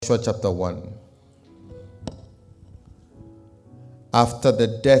Joshua chapter 1. After the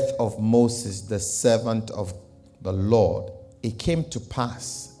death of Moses, the servant of the Lord, it came to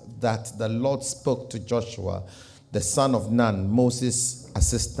pass that the Lord spoke to Joshua, the son of Nun, Moses'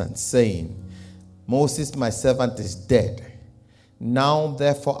 assistant, saying, Moses, my servant, is dead. Now,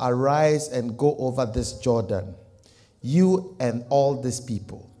 therefore, arise and go over this Jordan, you and all these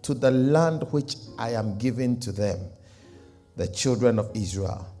people, to the land which I am giving to them, the children of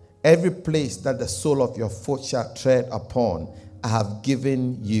Israel. Every place that the sole of your foot shall tread upon, I have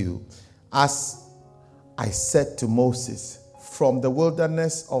given you, as I said to Moses, from the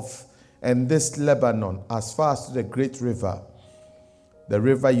wilderness of and this Lebanon, as far as to the great river, the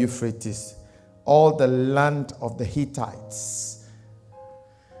river Euphrates, all the land of the Hittites,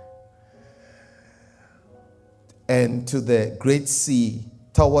 and to the great sea,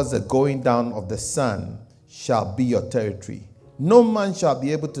 towards the going down of the sun, shall be your territory. No man shall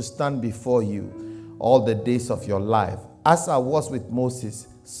be able to stand before you all the days of your life. As I was with Moses,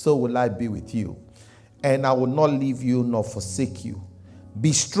 so will I be with you. And I will not leave you nor forsake you.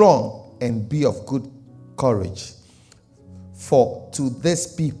 Be strong and be of good courage. For to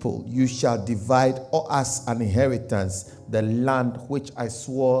this people you shall divide as an inheritance the land which I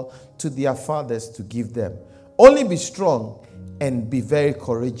swore to their fathers to give them. Only be strong and be very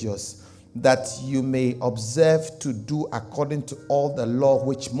courageous, that you may observe to do according to all the law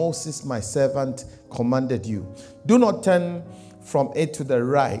which Moses my servant commanded you. Do not turn from it to the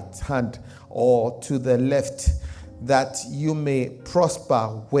right hand or to the left, that you may prosper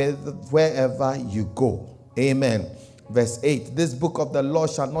wherever you go. Amen. Verse 8, this book of the law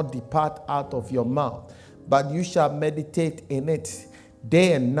shall not depart out of your mouth, but you shall meditate in it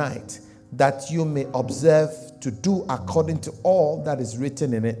day and night, that you may observe to do according to all that is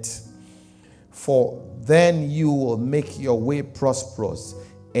written in it. For then you will make your way prosperous,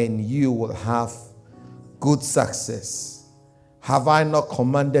 and you will have good success. Have I not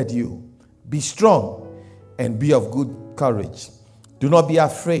commanded you? Be strong and be of good courage. Do not be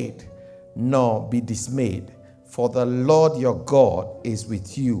afraid, nor be dismayed, for the Lord your God is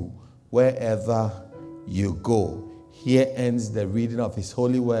with you wherever you go. Here ends the reading of his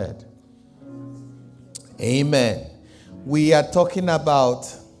holy word. Amen. We are talking about,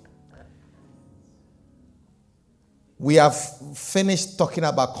 we have finished talking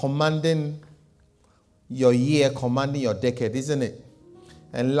about commanding your year, commanding your decade, isn't it?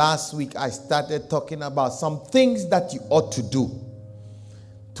 And last week I started talking about some things that you ought to do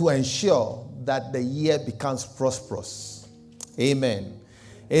to ensure that the year becomes prosperous. Amen.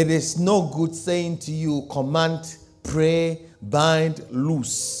 It is no good saying to you, command, pray, bind,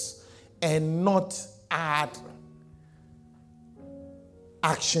 loose, and not add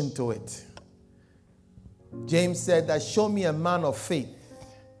action to it. James said that, show me a man of faith,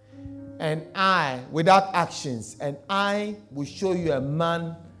 and I, without actions, and I will show you a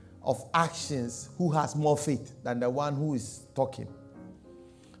man of actions who has more faith than the one who is talking.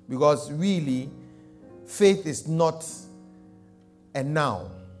 Because really, faith is not a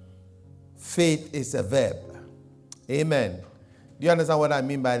noun. Faith is a verb. Amen. Do you understand what I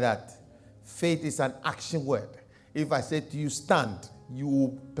mean by that? Faith is an action word. If I say to you, stand, you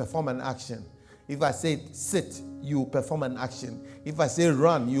will perform an action. If I say sit, you will perform an action. If I say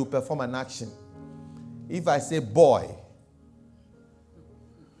run, you will perform an action. If I say boy,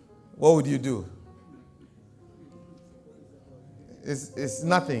 what would you do? It's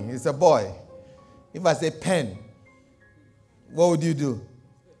nothing. It's a boy. If I say pen, what would you do?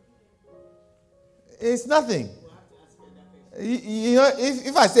 It's nothing. You know,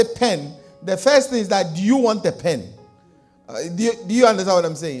 if I say pen, the first thing is that, do you want a pen? Do you understand what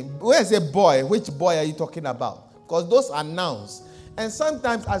I'm saying? When I say boy, which boy are you talking about? Because those are nouns. And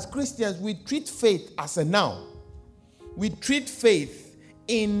sometimes as Christians, we treat faith as a noun. We treat faith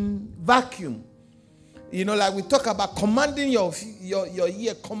in vacuum. You know, like we talk about commanding your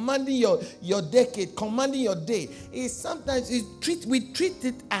year, commanding your decade, commanding your day. Sometimes we treat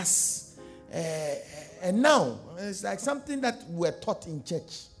it as a noun. It's like something that we're taught in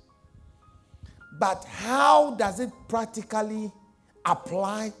church. But how does it practically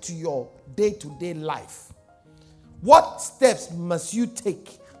apply to your day-to-day life? What steps must you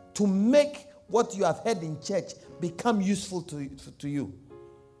take to make what you have heard in church become useful to you?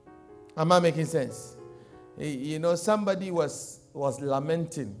 Am I making sense? You know, somebody was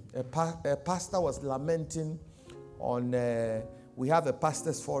lamenting. A pastor was lamenting on. We have a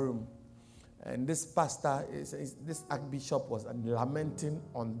pastors' forum, and this pastor, this archbishop, was lamenting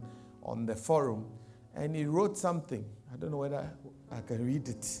on the forum, and he wrote something. I don't know whether I can read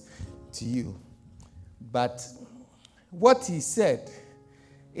it to you, but what he said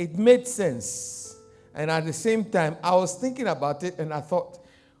it made sense. And at the same time, I was thinking about it and I thought,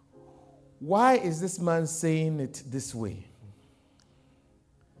 why is this man saying it this way?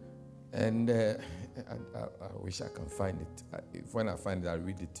 And I wish I can find it. When I find it, I'll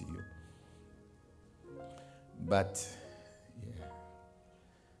read it to you. But, yeah.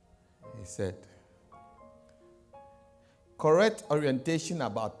 He said, correct orientation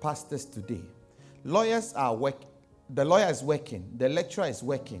about pastors today. Lawyers are working. The lawyer is working. The lecturer is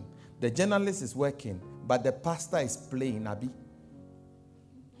working. The journalist is working. But the pastor is playing, Abi.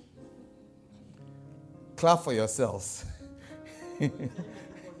 Clap for yourselves.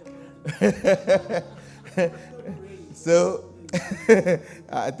 So,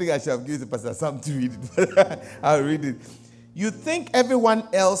 I think I should have given the pastor some to read it, but I'll read it. You think everyone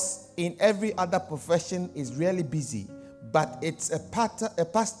else in every other profession is really busy, but it's a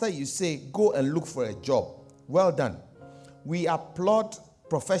pastor you say, go and look for a job. Well done. We applaud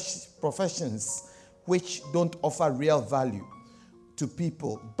professions which don't offer real value to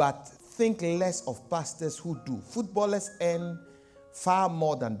people, but think less of pastors who do. Footballers earn far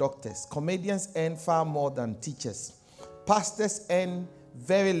more than doctors. Comedians earn far more than teachers. Pastors earn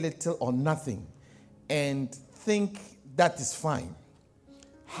very little or nothing and think that is fine.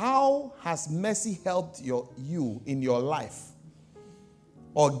 How has mercy helped you in your life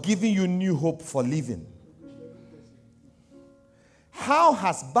or given you new hope for living? How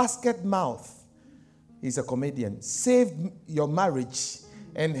has basket mouth, he's a comedian, saved your marriage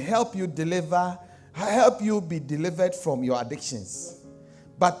and help you be delivered from your addictions?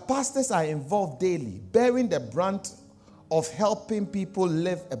 But pastors are involved daily, bearing the brunt of helping people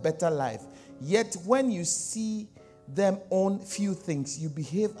live a better life. Yet when you see them own few things, you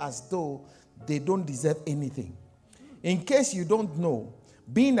behave as though they don't deserve anything. In case you don't know,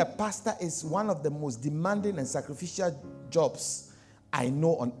 being a pastor is one of the most demanding and sacrificial jobs I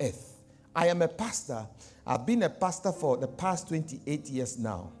know on earth. I am a pastor. I've been a pastor for the past 28 years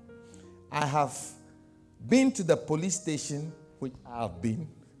now. I have been to the police station, which I have been,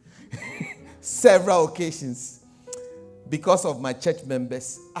 several occasions because of my church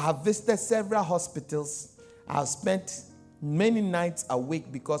members. I have visited several hospitals. I have spent many nights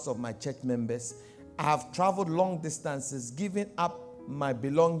awake because of my church members. I have traveled long distances, given up my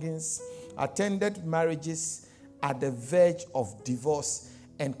belongings, attended marriages at the verge of divorce,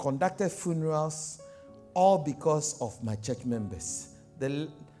 and conducted funerals, all because of my church members. The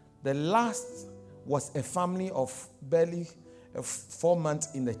last was a family of barely 4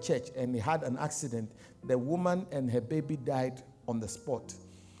 months in the church, and they had an accident. The woman and her baby died on the spot.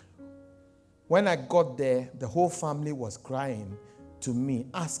 When I got there, the whole family was crying to me,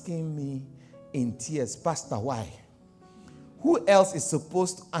 asking me in tears, Pastor, why? Who else is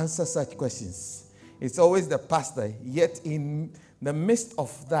supposed to answer such questions? It's always the pastor. Yet in the midst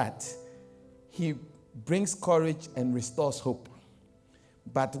of that, he brings courage and restores hope.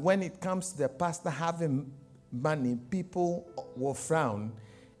 But when it comes to the pastor having money, people will frown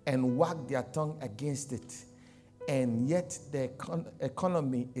and wag their tongue against it. And yet the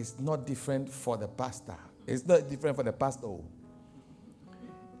economy is not different for the pastor. It's not different for the pastor.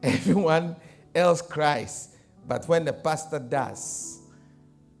 Everyone else cries. But when the pastor does,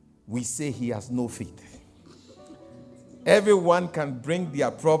 we say he has no faith. Everyone can bring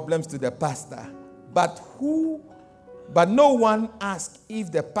their problems to the pastor. But no one asks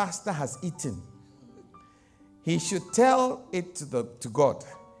if the pastor has eaten. He should tell it to God.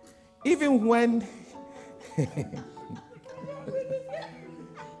 Even when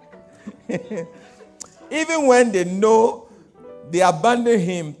even when they know, they abandon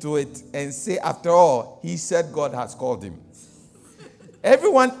him to it and say, after all, he said God has called him.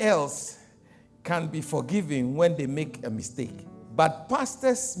 Everyone else can be forgiven when they make a mistake. But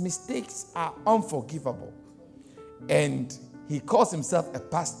pastors' mistakes are unforgivable. And he calls himself a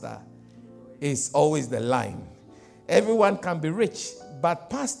pastor is always the line. Everyone can be rich,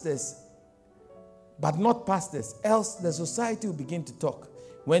 but not pastors, else the society will begin to talk.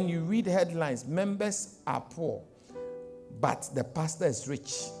 When you read headlines, members are poor, but the pastor is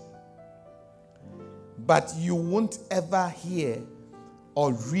rich. But you won't ever hear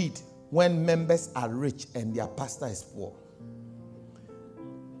or read when members are rich and their pastor is poor.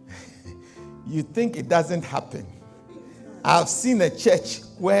 You think it doesn't happen. I've seen a church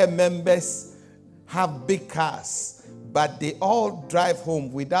where members have big cars, but they all drive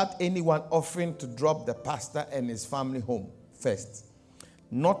home without anyone offering to drop the pastor and his family home first.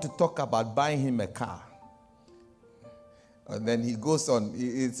 Not to talk about buying him a car. And then he goes on,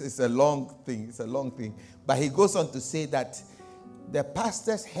 it's a long thing. But he goes on to say that the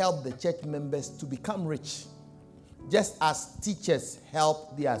pastors help the church members to become rich. just as teachers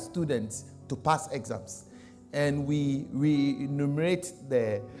help their students to pass exams. And we enumerate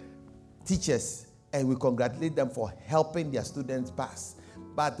the teachers and we congratulate them for helping their students pass.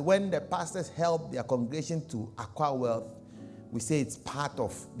 But when the pastors help their congregation to acquire wealth, we say it's part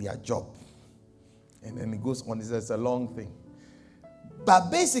of their job. And then it goes on. It's a long thing.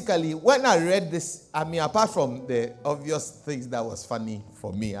 But basically, when I read this, I mean, apart from the obvious things that was funny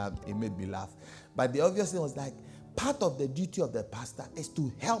for me, it made me laugh. But the obvious thing was like, part of the duty of the pastor is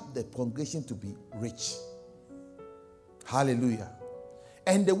to help the congregation to be rich. Hallelujah.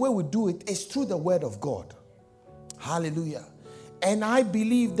 And the way we do it is through the word of God. Hallelujah. And I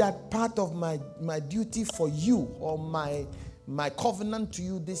believe that part of my duty for you, or my covenant to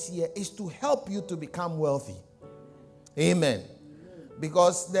you this year, is to help you to become wealthy. Amen.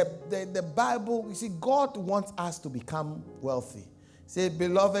 Because the Bible, you see, God wants us to become wealthy. Say,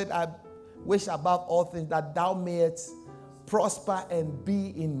 beloved, I wish above all things that thou mayest prosper and be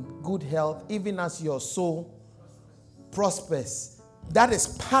in good health, even as your soul prospers. That is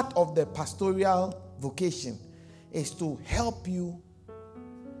part of the pastoral vocation, is to help you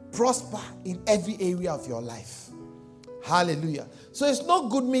prosper in every area of your life. Hallelujah. So it's not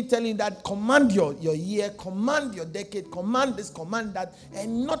good me telling you that command your year, command your decade, command this, command that,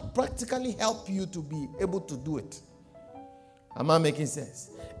 and not practically help you to be able to do it. Am I making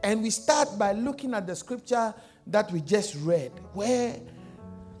sense? And we start by looking at the scripture that we just read, where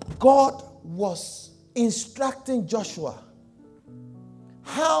God was instructing Joshua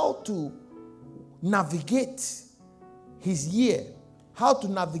how to navigate his year, how to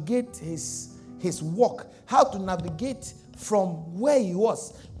navigate his walk, how to navigate from where he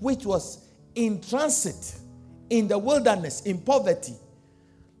was, which was in transit, in the wilderness, in poverty,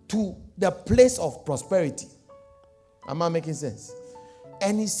 to the place of prosperity. Am I making sense?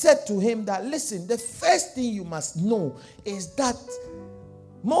 And he said to him that, listen, the first thing you must know is that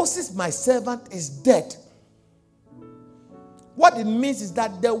Moses, my servant, is dead. What it means is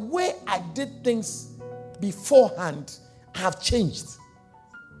that the way I did things beforehand have changed.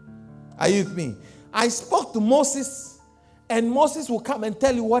 Are you with me? I spoke to Moses, and Moses will come and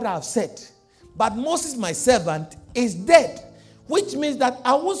tell you what I have said. But Moses, my servant, is dead. Which means that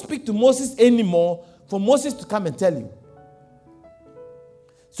I won't speak to Moses anymore for Moses to come and tell you.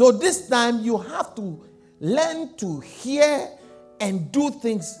 So this time you have to learn to hear and do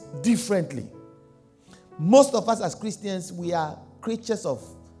things differently. Most of us as Christians, we are creatures of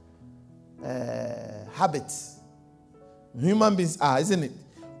habits. Human beings are, isn't it?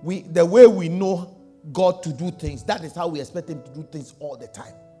 The way we know God to do things, that is how we expect him to do things all the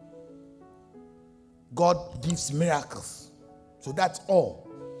time. God gives miracles. So that's all.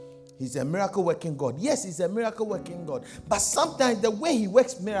 He's a miracle working God. Yes, he's a miracle working God. But sometimes the way he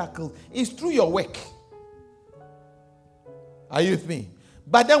works miracles is through your work. Are you with me?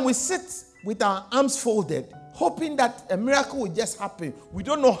 But then we sit with our arms folded, hoping that a miracle will just happen. We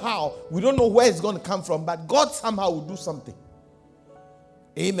don't know how. We don't know where it's going to come from. But God somehow will do something.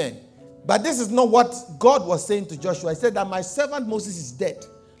 Amen. But this is not what God was saying to Joshua. He said that my servant Moses is dead.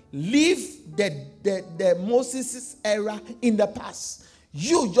 Leave the Moses' era in the past.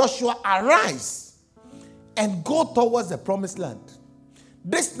 You, Joshua, arise and go towards the promised land.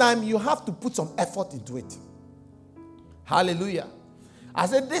 This time you have to put some effort into it. Hallelujah. I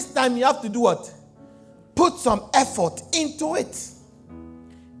said this time you have to do what? Put some effort into it.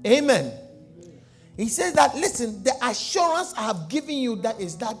 Amen. He says that, listen, the assurance I have given you that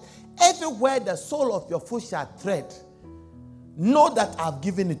is that everywhere the sole of your foot shall tread, know that I have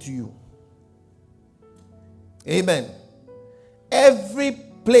given it to you. Amen. Every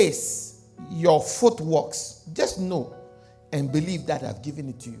place your foot walks, just know and believe that I've given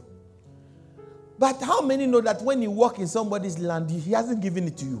it to you. But how many know that when you walk in somebody's land, he hasn't given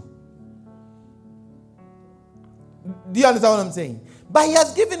it to you? Do you understand what I'm saying? But he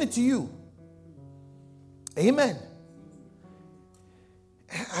has given it to you. Amen.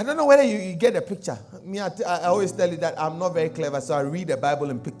 I don't know whether you get a picture. I always tell you that I'm not very clever, so I read the Bible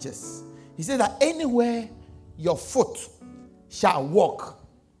in pictures. He says that anywhere your foot shall walk,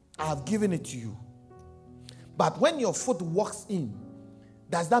 I have given it to you. But when your foot walks in,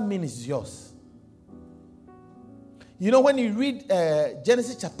 does that mean it's yours? You know, when you read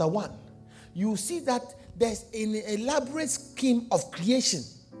Genesis chapter 1, you see that there's an elaborate scheme of creation.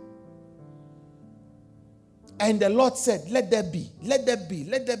 And the Lord said, let there be, let there be,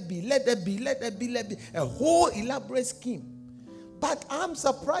 let there be, let there be, let there be, let there be. A whole elaborate scheme. But I'm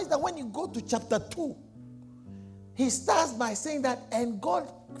surprised that when you go to chapter 2, he starts by saying that, and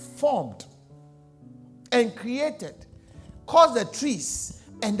God formed and created, caused the trees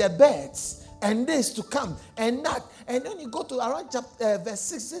and the birds and this to come, and that. And then you go to around chapter verse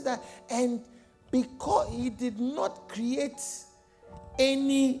 6, says that, and because he did not create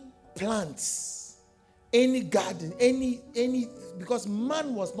any plants, any garden, any because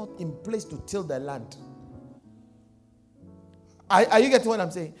man was not in place to till the land. Are you getting what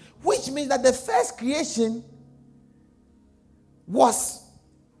I'm saying? Which means that the first creation was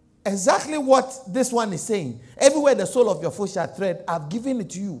exactly what this one is saying. Everywhere the sole of your foot shall tread, I've given it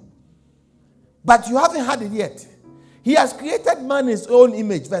to you. But you haven't had it yet. He has created man in his own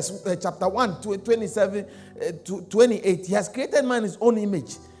image. Chapter 1, 27 to 28. He has created man in his own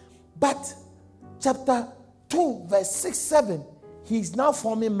image. But chapter 2, verse 6, 7, he is now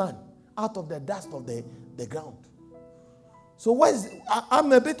forming man out of the dust of the ground. So what is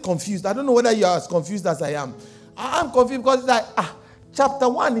I'm a bit confused. I don't know whether you are as confused as I am. I'm confused because it's like, chapter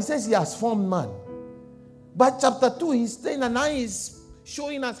 1, he says he has formed man. But chapter 2, he's saying, and now he's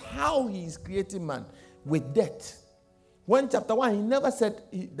showing us how he is creating man with death. When chapter 1, he never said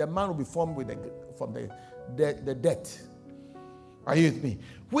the man will be formed from the death. Are you with me?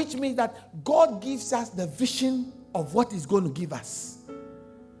 Which means that God gives us the vision of what he's going to give us.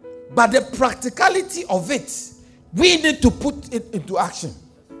 But the practicality of it, we need to put it into action.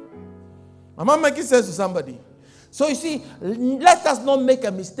 Am I making sense to somebody? So you see, let us not make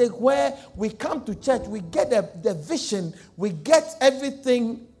a mistake where we come to church, we get the vision, we get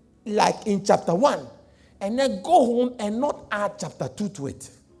everything like in chapter 1, and then go home and not add chapter 2 to it.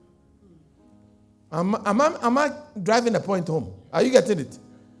 Am I driving the point home? Are you getting it?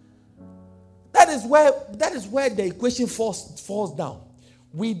 That is where the equation falls down.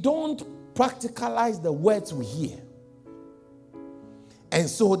 We don't practicalize the words we hear. And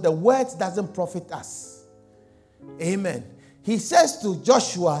so the words doesn't profit us. Amen. He says to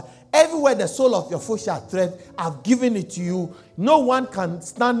Joshua, everywhere the sole of your foot shall tread, I've given it to you. No one can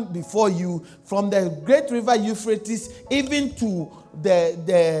stand before you, from the great river Euphrates, even to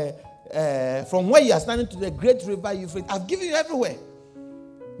from where you are standing to the great river Euphrates. I've given you everywhere.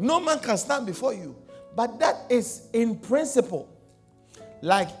 No man can stand before you. But that is in principle.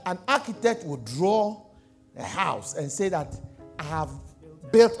 Like an architect would draw a house and say that I have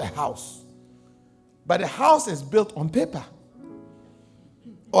built a house. But the house is built on paper.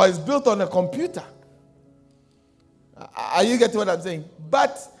 Or it's built on a computer. Are you getting what I'm saying?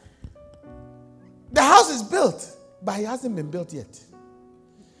 But the house is built, but it hasn't been built yet.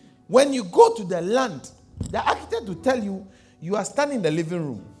 When you go to the land, the architect will tell you, you are standing in the living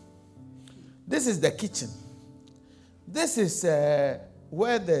room. This is the kitchen. This is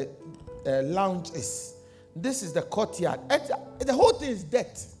where the lounge is. This is the courtyard. The whole thing is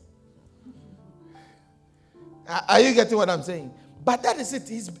dead. Are you getting what I'm saying? But that is it.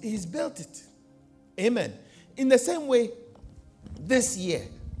 He's built it. Amen. In the same way, this year,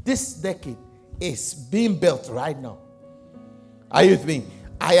 this decade is being built right now. Are you with me?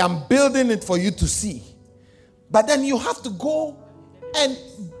 I am building it for you to see. But then you have to go and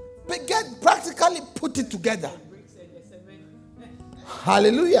practically put it together.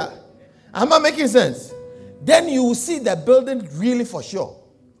 Hallelujah. Am I making sense? Then you will see the building really for sure.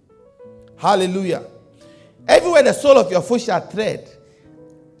 Hallelujah. Everywhere the sole of your foot shall tread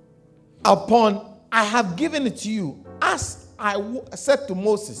upon, I have given it to you, as I said to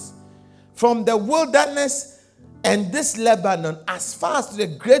Moses, from the wilderness and this Lebanon, as far as to the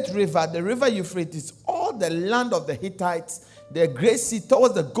great river, the river Euphrates, all the land of the Hittites, the great sea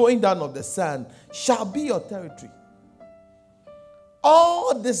towards the going down of the sun, shall be your territory.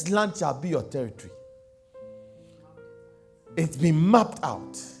 All this land shall be your territory. It's been mapped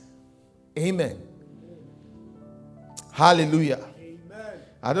out. Amen. Hallelujah. Amen.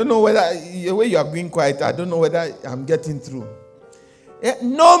 I don't know whether the way you are being quiet, I don't know whether I'm getting through.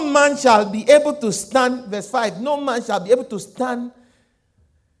 No man shall be able to stand, verse 5, no man shall be able to stand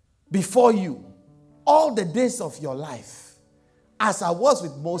before you all the days of your life. As I was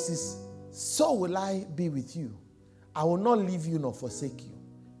with Moses, so will I be with you. I will not leave you nor forsake you.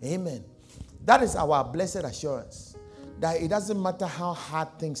 Amen. That is our blessed assurance. That it doesn't matter how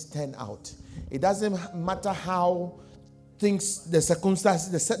hard things turn out. It doesn't matter how things, the circumstances,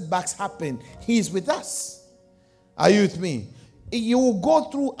 the setbacks happen. He is with us. Are you with me? You will go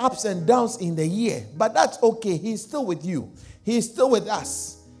through ups and downs in the year, but that's okay. He's still with you. He is still with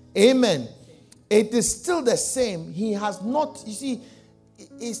us. Amen. It is still the same. He has not, you see,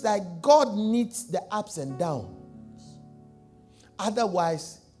 it's like God needs the ups and downs.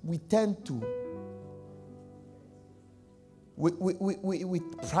 Otherwise, we tend to, we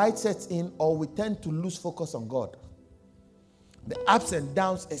pride sets in, or we tend to lose focus on God. The ups and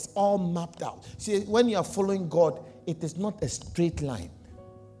downs is all mapped out. See, when you are following God, it is not a straight line.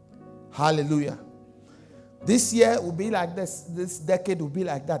 Hallelujah. This year will be like this. This decade will be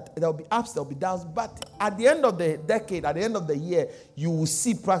like that. There will be ups, there will be downs. But at the end of the decade, at the end of the year, you will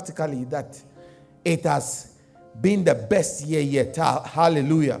see practically that it has been the best year yet.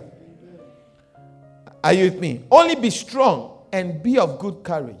 Hallelujah. Are you with me? Only be strong and be of good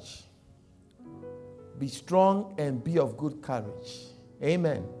courage. Be strong and be of good courage.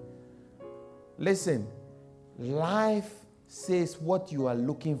 Amen. Listen, life says what you are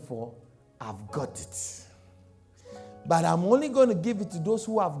looking for, I've got it. But I'm only going to give it to those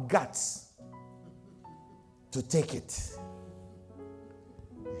who have guts to take it.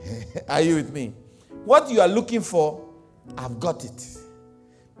 Are you with me? What you are looking for, I've got it.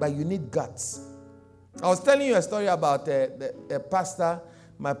 But you need guts. I was telling you a story about a pastor,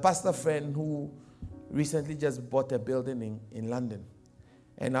 my pastor friend who recently just bought a building in London.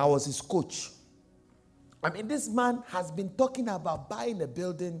 And I was his coach. I mean, this man has been talking about buying a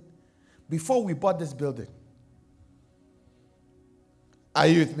building before we bought this building. Are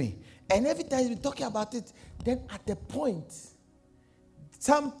you with me? And every time he's been talking about it, then at the point,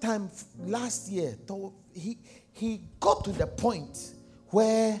 sometime last year, he got to the point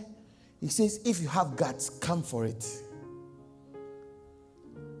where he says, if you have guts, come for it.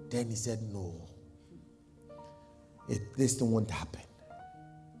 Then he said, no. This thing won't happen.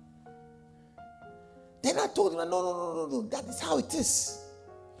 Then I told him, no, that is how it is.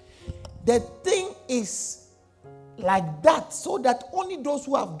 The thing is like that so that only those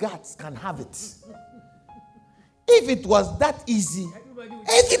who have guts can have it. If it was that easy,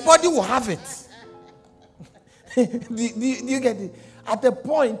 everybody will have it. do you get it? At the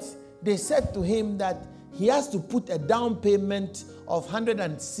point, they said to him that he has to put a down payment of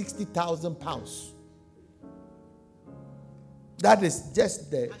 £160,000. That is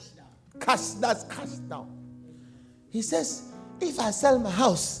just the cash. That's cash down. He says, if I sell my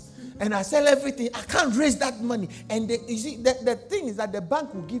house and I sell everything, I can't raise that money. And you see, the thing is that the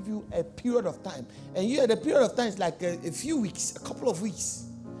bank will give you a period of time. And the period of time is like a few weeks, a couple of weeks.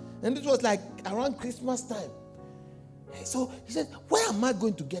 And this was like around Christmas time. So he said, where am I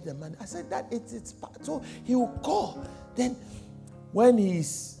going to get the money? I said, that it's so he will call. Then when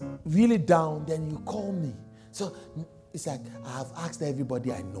he's really down, then you call me. So it's like, I have asked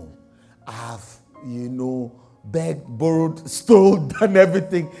everybody I know. I have, begged, borrowed, stole, done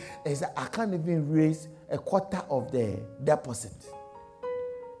everything. He said, I can't even raise a quarter of the deposit.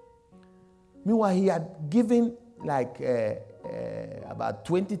 Meanwhile, he had given like about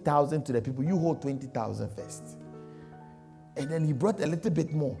 20,000 to the people. You hold 20,000 first. And then he brought a little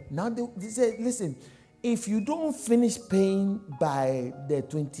bit more. Now they said, listen, if you don't finish paying by the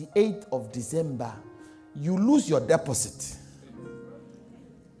 28th of December, you lose your deposit.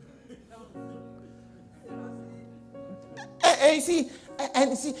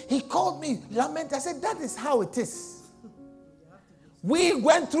 And you see, he called me, lament. I said, that is how it is. We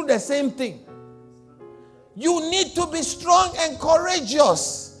went through the same thing. You need to be strong and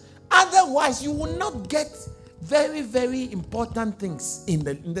courageous. Otherwise, you will not get very, very important things in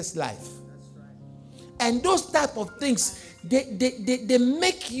this life. And those type of things, they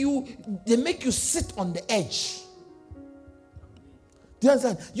make you sit on the edge. Do you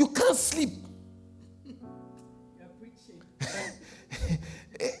understand? You can't sleep.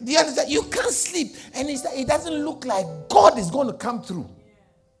 Do you understand? You can't sleep. And it doesn't look like God is going to come through.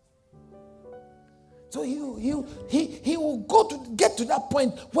 So he will get to that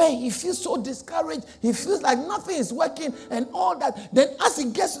point where he feels so discouraged. He feels like nothing is working and all that. Then as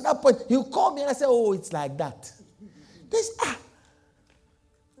he gets to that point, he'll call me and I say, oh, it's like that.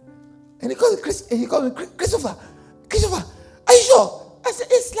 And he calls me, Christopher, are you sure? I said,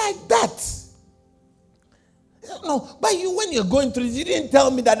 it's like that. No, but when you're going through this, you didn't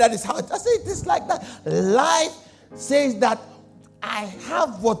tell me that is how it is. I said, it is like that. Life says that I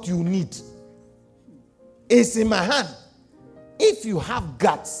have what you need. It's in my hand. If you have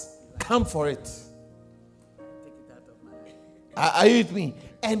guts, come for it. Are you with me?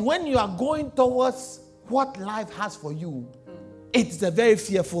 And when you are going towards what life has for you, it's a very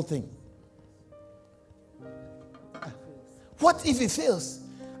fearful thing. What if it fails?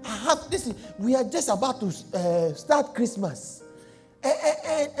 We are just about to start Christmas.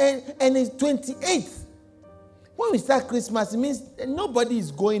 And it's 28th. When we start Christmas, it means nobody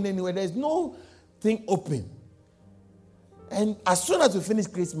is going anywhere. There's no thing open. And as soon as we finish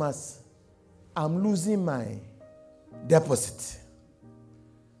Christmas, I'm losing my deposit.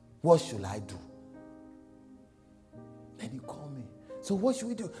 What should I do? Then you call me. So what should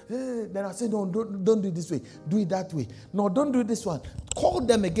we do? Then I say, no, don't do it this way. Do it that way. No, don't do this one. Call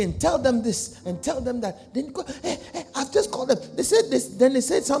them again. Tell them this and tell them that. Then you go, I've just called them. They said this, then they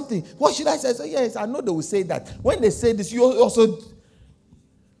said something. What should I say? I said, yes, I know they will say that. When they say this, you also.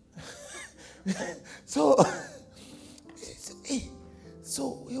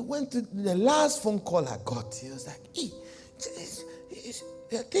 So he went to the last phone call I got. He was like,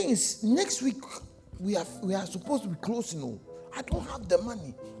 the thing is, next week we are supposed to be closing. I don't have the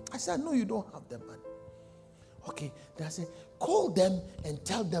money. I said, no, you don't have the money. Okay. Then I said, call them and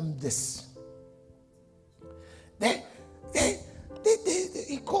tell them this. Then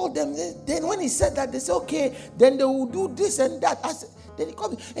he called them. Then when he said that, they said, okay, then they will do this and that. I said, then he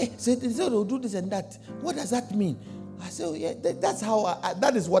called me. Hey, they said they will do this and that. What does that mean? I said, oh, yeah, that's how.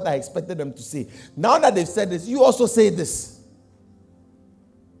 That is what I expected them to say. Now that they've said this, you also say this.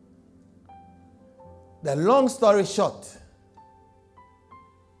 The long story short,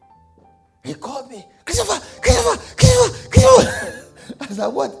 he called me, Christopher. I said,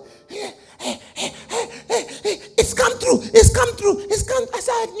 what? It's come through. I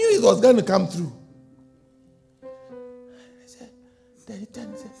said, I knew it was going to come through. Then he turned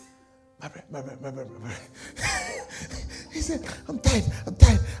and said, my brother. He said, I'm tired.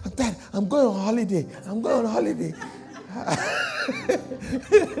 I'm going on holiday.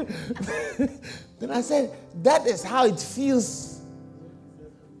 Then I said, that is how it feels.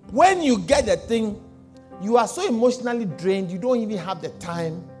 When you get the thing, you are so emotionally drained, you don't even have the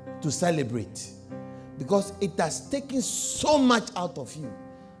time to celebrate. Because it has taken so much out of you.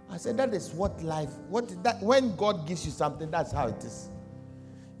 I said, that is what life, when God gives you something, that's how it is.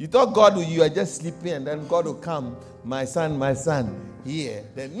 You thought you are just sleeping and then God will come, my son, here.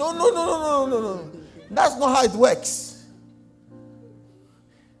 Then, no. That's not how it works.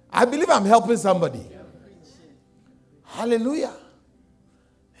 I believe I'm helping somebody. Hallelujah.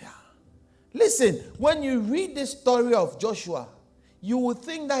 Yeah. Listen, when you read the story of Joshua, you would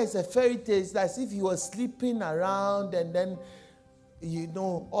think that it's a fairy tale. It's as if he was sleeping around and then,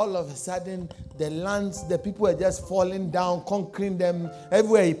 all of a sudden, the people are just falling down, conquering them.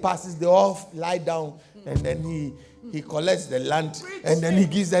 Everywhere he passes, they all lie down. And then he collects the land. And then he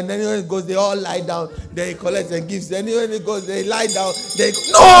gives. And then when he goes, they all lie down. Then he collects and gives. Then when he goes, they lie down.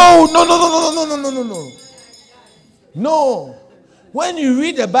 No. No. When you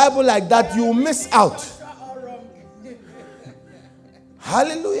read the Bible like that, you miss out.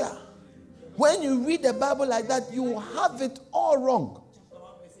 Hallelujah. When you read the Bible like that, you have it all wrong.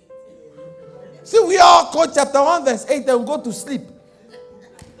 See, we all quote chapter 1 verse 8 and go to sleep.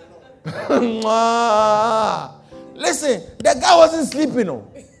 Listen, the guy wasn't sleeping.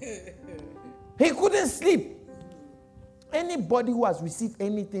 No. He couldn't sleep. Anybody who has received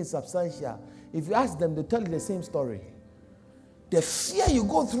anything substantial, if you ask them, they tell you the same story. The fear you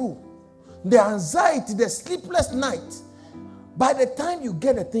go through, the anxiety, the sleepless night. By the time you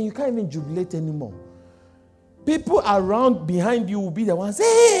get a thing, you can't even jubilate anymore. People around behind you will be the ones,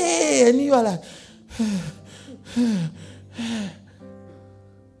 hey, and you are like,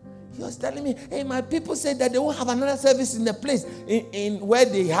 he was telling me, hey, my people said that they won't have another service in the place in where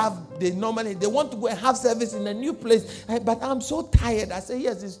they want to go and have service in a new place. But I'm so tired. I said,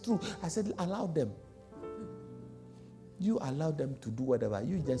 yes, it's true. I said, allow them. You allow them to do whatever.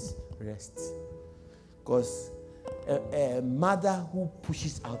 You just rest. Because a mother who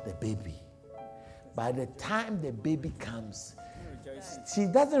pushes out the baby, by the time the baby comes, she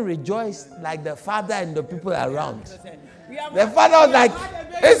doesn't rejoice like the father and the people around. The father was like,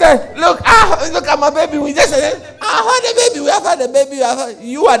 he said, look at my baby. We just said, I had the baby. We have had the baby.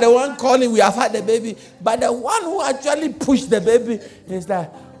 You are the one calling. We have had the baby. But the one who actually pushed the baby is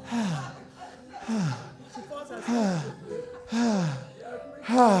like,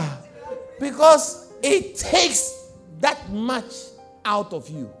 because it takes that much out of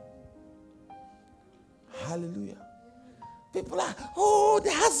you. Hallelujah. People are, oh,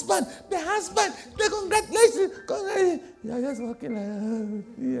 the husband, the congratulations. You are just walking like,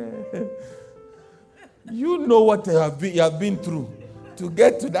 yeah. You know what you have been through to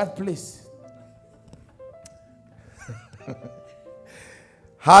get to that place.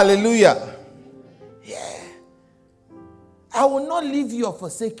 Hallelujah. Yeah. I will not leave you or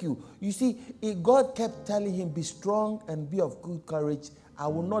forsake you. You see, God kept telling him, be strong and be of good courage. I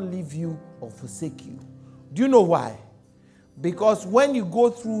will not leave you or forsake you. Do you know why? Because when you go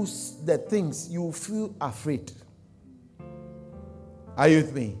through the things, you feel afraid. Are you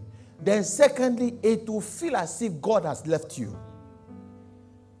with me? Then secondly, it will feel as if God has left you.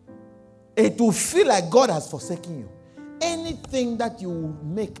 It will feel like God has forsaken you. Anything that you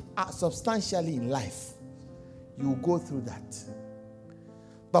make substantially in life, you will go through that.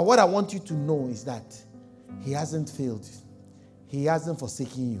 But what I want you to know is that he hasn't failed you. He hasn't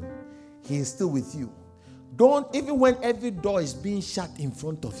forsaken you. He is still with you. Don't, even when every door is being shut in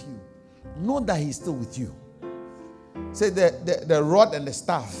front of you, know that he's still with you. Say the rod and the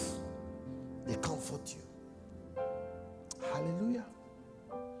staff, they comfort you. Hallelujah.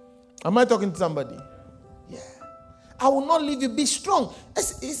 Am I talking to somebody? Yeah. I will not leave you. Be strong. He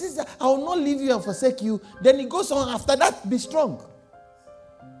says, I will not leave you and forsake you. Then he goes on after that, be strong.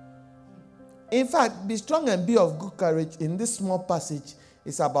 In fact, be strong and be of good courage. In this small passage,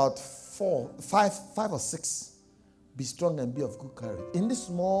 it's about 5 or 6. Be strong and be of good courage. In this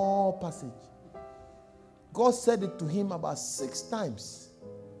small passage, God said it to him about 6 times.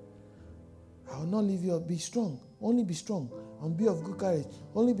 I will not leave you. Be strong. Only be strong and be of good courage.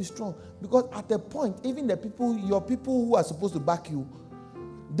 Only be strong. Because at the point, even the people, your people who are supposed to back you,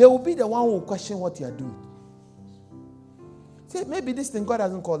 they will be the one who will question what you are doing. Say, maybe this thing God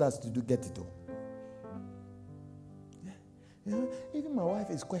hasn't called us to do, get it all. You know, even my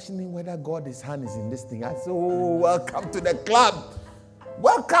wife is questioning whether God's hand is in this thing. I say, oh, welcome to the club.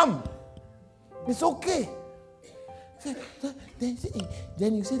 Welcome. It's okay.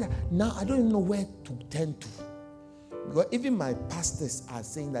 Then you say that, now I don't even know where to turn to. Because even my pastors are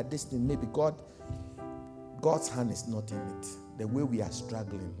saying that this thing, maybe God's hand is not in it. The way we are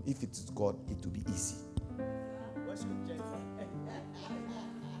struggling, if it is God, it will be easy. What scripture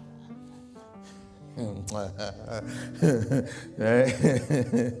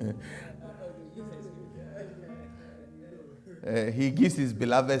he gives his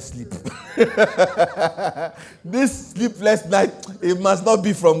beloved sleep. This sleepless night, it must not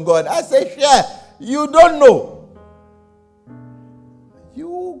be from God. I say, yeah, you don't know. You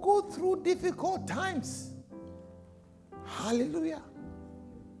will go through difficult times. Hallelujah.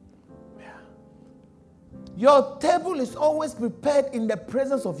 Yeah. Your table is always prepared in the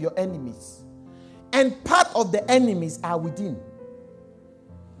presence of your enemies. And part of the enemies are within.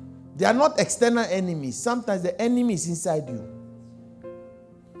 They are not external enemies. Sometimes the enemy is inside you.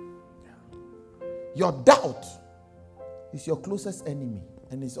 Your doubt is your closest enemy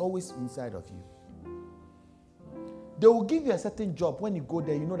and it's always inside of you. They will give you a certain job. When you go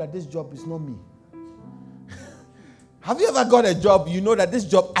there, you know that this job is not me. Have you ever got a job, you know that this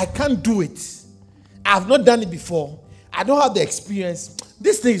job, I can't do it. I have not done it before. I don't have the experience.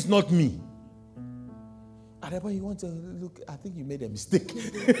 This thing is not me. At that point, you want to look, I think you made a mistake.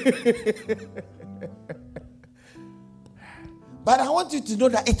 But I want you to know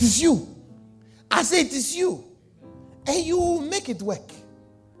that it is you. I say it is you. And you make it work.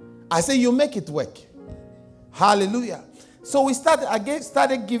 I say you make it work. Hallelujah. So we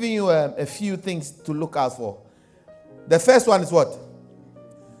started giving you a few things to look out for. The first one is what?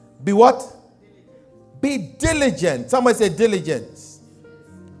 Be what? Be diligent. Somebody say diligence.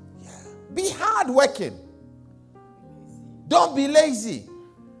 Yeah. Be hardworking. Don't be lazy.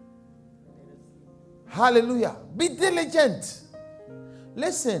 Hallelujah. Be diligent.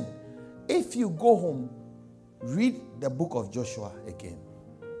 Listen, if you go home, read the book of Joshua again.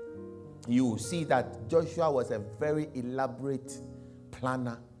 You will see that Joshua was a very elaborate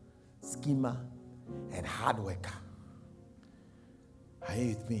planner, schemer, and hard worker. Are you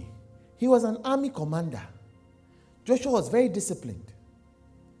with me? He was an army commander. Joshua was very disciplined.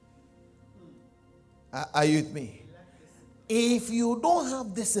 Are you with me? If you don't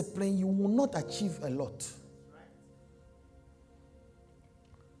have discipline, you will not achieve a lot.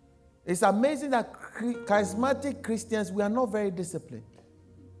 It's amazing that charismatic Christians, we are not very disciplined.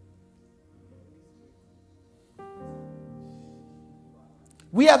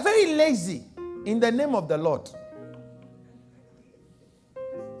 We are very lazy in the name of the Lord.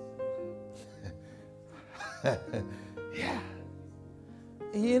 Yeah.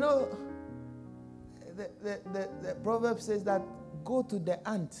 You know, the proverb says that go to the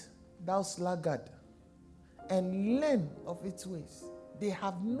ant, thou sluggard, and learn of its ways. They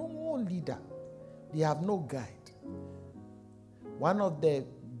have no leader. They have no guide. One of the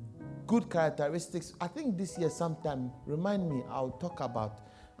good characteristics, I think this year sometime, remind me, we'll talk about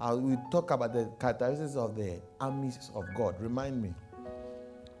the characteristics of the armies of God. Remind me.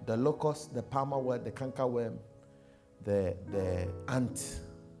 The locust, the palmerworm, the cankerworm, the ant.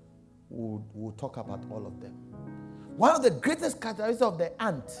 We'll talk about all of them. One of the greatest characteristics of the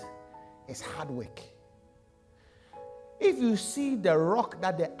ant is hard work. If you see the rock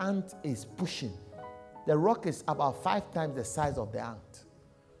that the ant is pushing, the rock is about 5 times the size of the ant.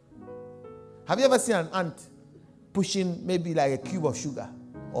 Have you ever seen an ant pushing maybe like a cube of sugar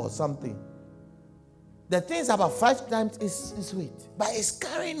or something? The thing is about 5 times its weight, but it's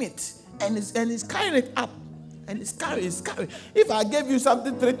carrying it and it's carrying it up and it's carrying. If I gave you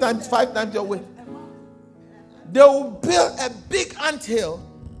something 3 times, 5 times your weight, they will build a big anthill.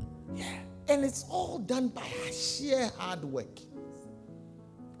 Yeah. And it's all done by sheer hard work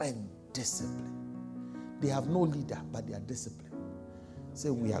and discipline. They have no leader, but they are disciplined. Say,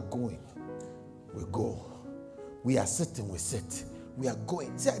 we are going, we go. We are sitting, we sit. We are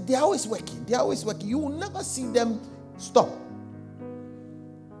going. See, they are always working. They are always working. You will never see them stop.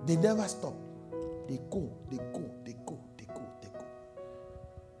 They never stop. They go, they go, they go, they go, they go.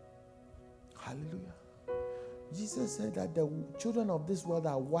 Hallelujah. Jesus said that the children of this world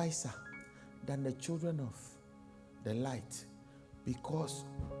are wiser than the children of the light, because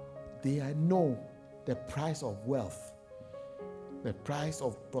they know the price of wealth. The price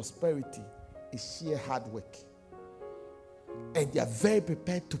of prosperity is sheer hard work. And they are very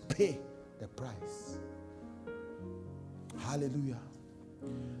prepared to pay the price. Hallelujah.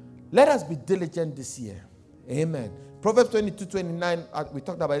 Let us be diligent this year. Amen. Proverbs 22:29, we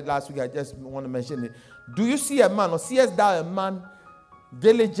talked about it last week. I just want to mention it. Do you see a man, or seest thou a man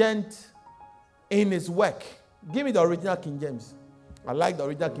diligent in his work? Give me the original King James. I like the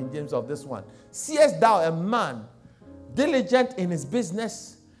original King James of this one. Seest thou a man diligent in his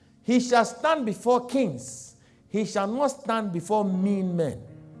business? He shall stand before kings. He shall not stand before mean men.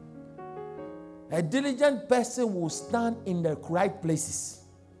 A diligent person will stand in the right places.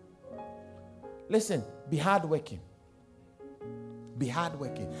 Listen, be hardworking. Be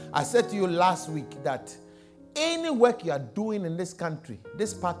hardworking. I said to you last week that any work you are doing in this country,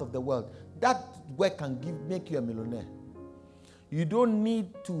 this part of the world, that work can make you a millionaire. You don't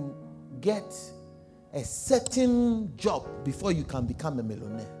need to get a certain job before you can become a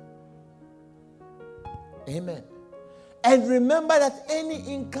millionaire. Amen. And remember that any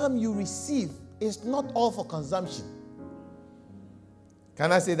income you receive is not all for consumption.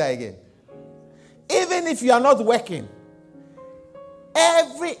 Can I say that again? Even if you are not working,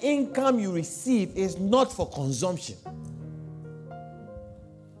 every income you receive is not for consumption.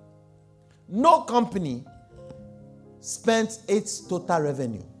 No company spends its total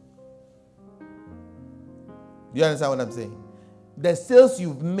revenue. Do you understand what I'm saying? The sales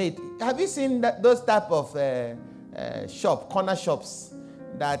you've made. Have you seen those type of corner shops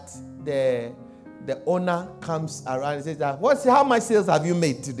that the owner comes around and says, how much sales have you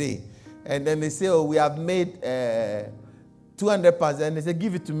made today? And then they say, we have made 200 pounds. And they say,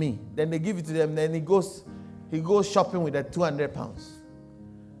 give it to me. Then they give it to them. Then he goes shopping with the 200 pounds.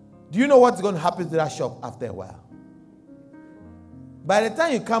 Do you know what's going to happen to that shop after a while? By the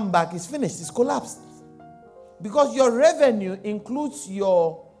time you come back, it's finished. It's collapsed. Because your revenue includes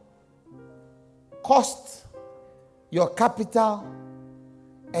your cost, your capital,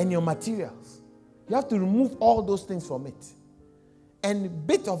 and your materials. You have to remove all those things from it. And a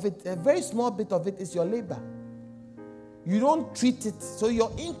bit of it, a very small bit of it, is your labor. You don't treat it. So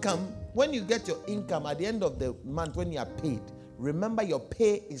your income, when you get your income at the end of the month, when you are paid, remember your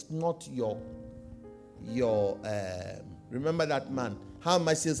pay is not your remember that man. How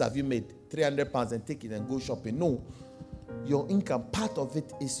much sales have you made? 300 pounds, and take it and go shopping. No. Your income, part of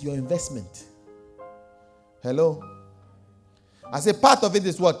it is your investment. Hello? I say part of it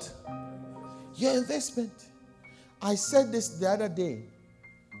is what? Your investment. I said this the other day.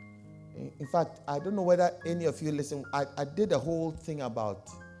 In fact, I don't know whether any of you listen. I did a whole thing about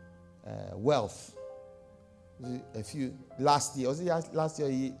wealth. Last year,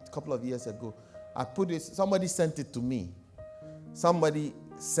 a couple of years ago. I put it, somebody sent it to me. Somebody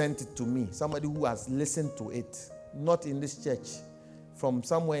sent it to me. Somebody who has listened to it, not in this church, from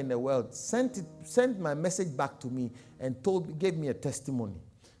somewhere in the world, sent my message back to me and gave me a testimony.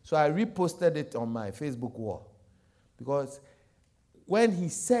 So I reposted it on my Facebook wall. Because when he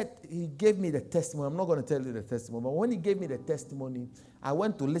gave me the testimony, I'm not going to tell you the testimony, but when he gave me the testimony, I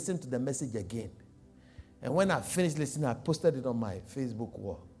went to listen to the message again. And when I finished listening, I posted it on my Facebook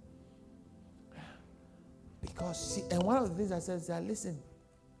wall. Because, and one of the things I said is that, listen,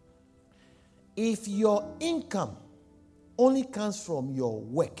 if your income only comes from your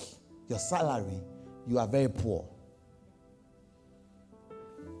work, your salary, you are very poor.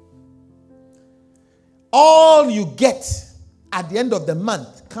 All you get at the end of the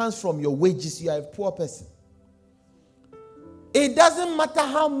month comes from your wages, you are a poor person. It doesn't matter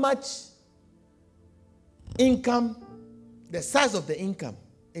how much income, the size of the income,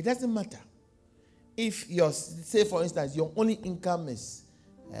 it doesn't matter. If say for instance, your only income is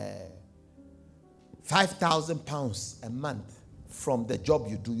 5,000 pounds a month from the job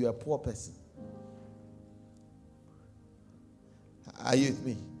you do, you're a poor person. Are you with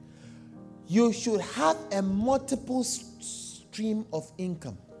me? You should have a multiple stream of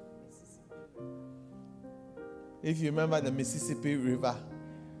income. If you remember the Mississippi River,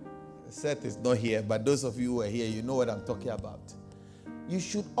 Seth is not here, but those of you who are here, you know what I'm talking about. you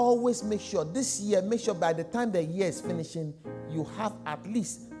should always make sure this year, make sure by the time the year is finishing, you have at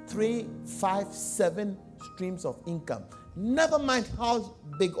least 3, 5, 7 streams of income. Never mind how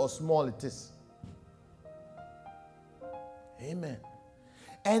big or small it is. Amen.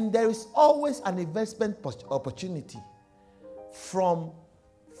 And there is always an investment opportunity from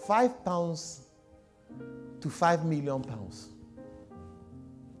 £5 to £5 million.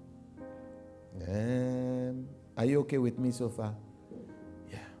 Are you okay with me so far?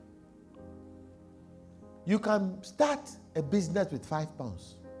 Yeah. You can start a business with £5.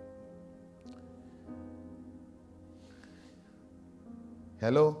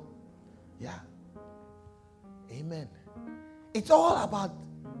 Hello? Yeah. Amen. It's all about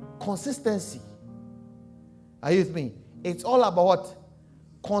consistency. Are you with me? It's all about what?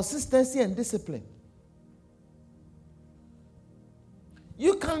 Consistency and discipline.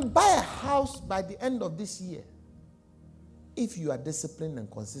 You can buy a house by the end of this year if you are disciplined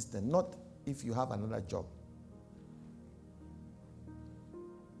and consistent, not if you have another job.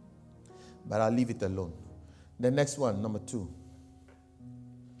 But I'll leave it alone. The next one, number 2.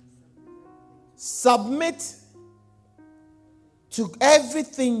 Submit to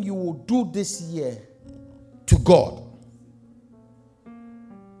everything you will do this year to God.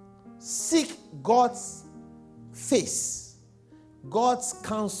 Seek God's face, God's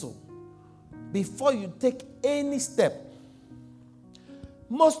counsel before you take any step.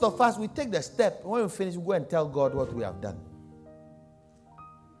 Most of us, we take the step. When we finish, we go and tell God what we have done.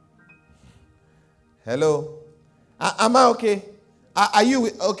 Hello? Am I okay? Are you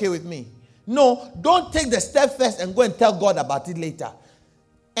okay with me? No, don't take the step first and go and tell God about it later.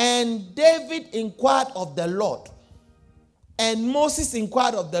 And David inquired of the Lord. And Moses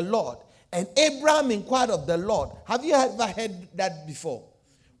inquired of the Lord. And Abraham inquired of the Lord. Have you ever heard that before?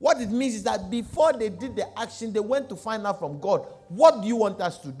 What it means is that before they did the action, they went to find out from God, what do you want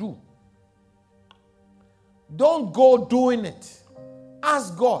us to do? Don't go doing it.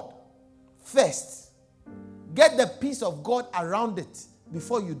 Ask God first. Get the peace of God around it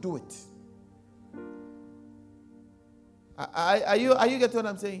before you do it. Are you getting what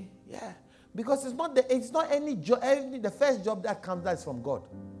I'm saying? Yeah. Because it's not any job. The first job that comes out is from God.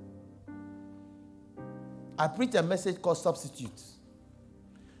 I preach a message called substitute.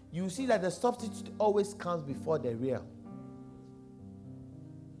 You see that the substitute always comes before the real.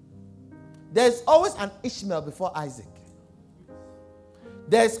 There's always an Ishmael before Isaac.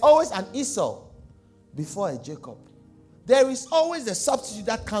 There's always an Esau before a Jacob. There is always a substitute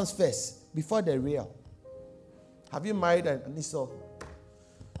that comes first before the real. Have you married an Esau?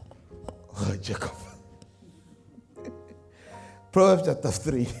 Oh, Jacob. Proverbs chapter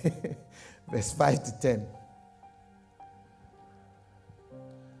 3, verse 5 to 10.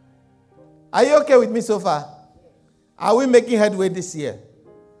 Are you okay with me so far? Are we making headway this year?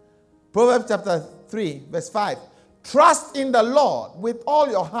 Proverbs chapter 3, verse 5. Trust in the Lord with all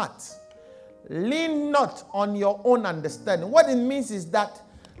your heart. Lean not on your own understanding. What it means is that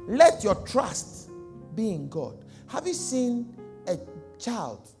let your trust be in God. Have you seen a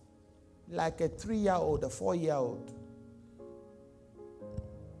child, like a 3-year-old, a 4-year-old,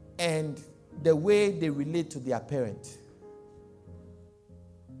 and the way they relate to their parent?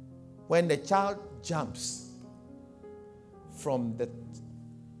 When the child jumps from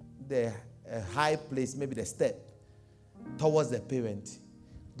the high place, maybe the step, towards the parent,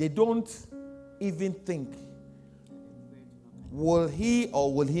 they don't even think, will he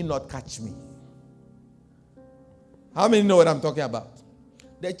or will he not catch me? How many know what I'm talking about?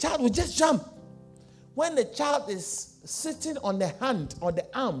 The child will just jump. When the child is sitting on the hand or the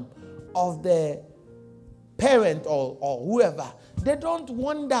arm of the parent or whoever, they don't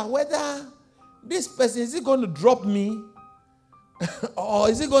wonder whether this person, is he going to drop me or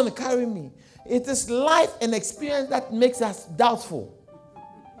is he going to carry me? It is life and experience that makes us doubtful.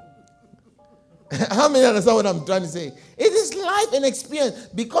 How many understand what I'm trying to say? It is life and experience.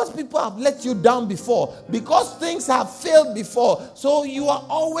 Because people have let you down before, because things have failed before, so you are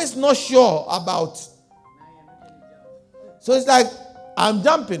always not sure about. So it's like, I'm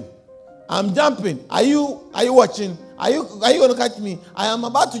jumping. Are you watching? Are you going to catch me? I am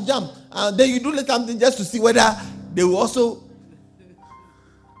about to jump. Then you do something just to see whether they will also.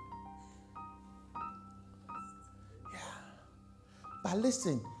 Yeah. But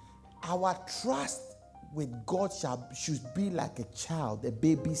listen, our trust with God should be like a child, a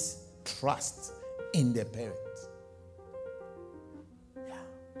baby's trust in their parent. Yeah.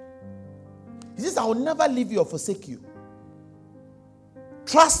 He says, I will never leave you or forsake you.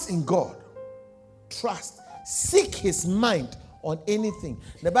 Trust in God. Trust. Seek his mind on anything.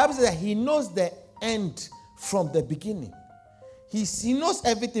 The Bible says that he knows the end from the beginning. He knows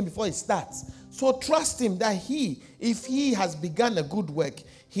everything before it starts. So trust him that if he has begun a good work,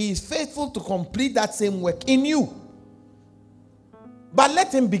 he is faithful to complete that same work in you. But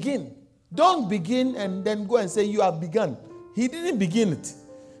let him begin. Don't begin and then go and say you have begun. He didn't begin it.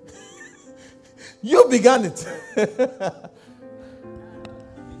 You began it.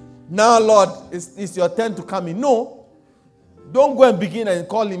 Now, Lord, it's your turn to come in. No. Don't go and begin and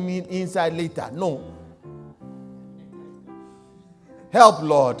call him inside later. No. Help,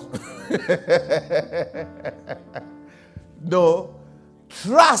 Lord. No.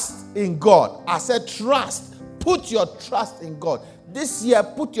 Trust in God. I said trust. Put your trust in God. This year,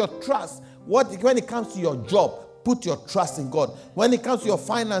 put your trust. When it comes to your job, put your trust in God. When it comes to your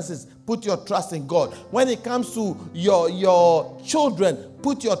finances, put your trust in God. When it comes to your children,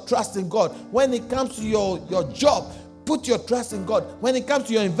 put your trust in God. When it comes to your job, put your trust in God. When it comes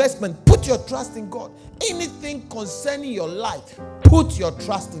to your investment, put your trust in God. Anything concerning your life, put your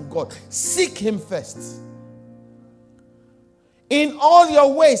trust in God. Seek him first. In all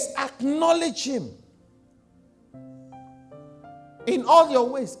your ways, acknowledge him. In all your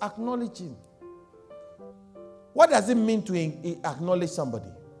ways, acknowledge him. What does it mean to acknowledge somebody?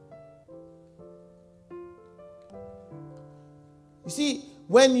 You see,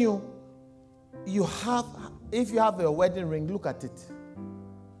 when if you have a wedding ring, look at it.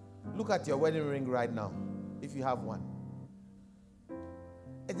 Look at your wedding ring right now, if you have one.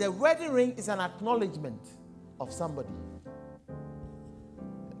 The wedding ring is an acknowledgement of somebody.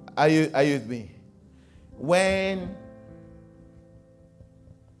 Are you with me? When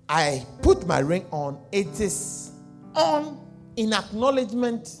I put my ring on, it is on in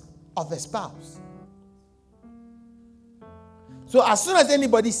acknowledgement of a spouse. So as soon as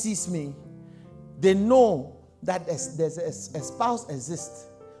anybody sees me, they know that there's a spouse exists.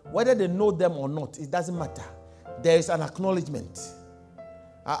 Whether they know them or not, it doesn't matter. There is an acknowledgement.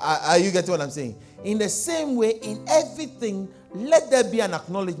 Are you getting what I'm saying? In the same way, in everything, let there be an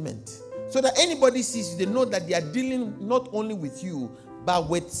acknowledgement. So that anybody sees you, they know that they are dealing not only with you, but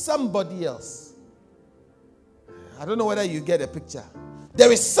with somebody else. I don't know whether you get a picture.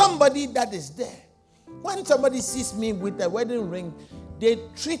 There is somebody that is there. When somebody sees me with a wedding ring, they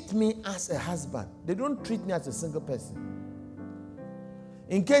treat me as a husband. They don't treat me as a single person.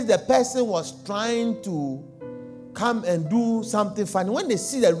 In case the person was trying to come and do something funny, when they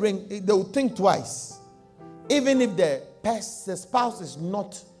see the ring, they will think twice. Even if the spouse is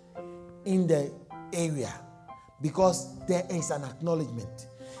not in the area. Because there is an acknowledgement.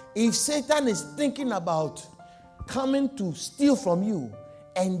 If Satan is thinking about coming to steal from you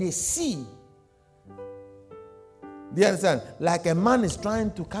and they see, do you understand? Like a man is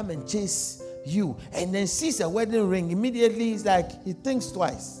trying to come and chase you and then sees a wedding ring, immediately it's like he thinks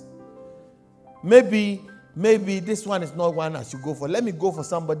twice. Maybe this one is not one I should go for. Let me go for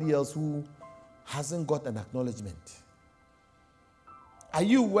somebody else who hasn't got an acknowledgement. Are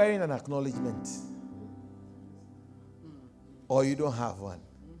you wearing an acknowledgement? Or you don't have one?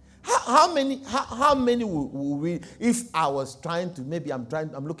 How many will we, if I was trying to, maybe I'm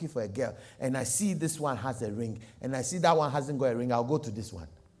looking for a girl and I see this one has a ring and I see that one hasn't got a ring, I'll go to this one.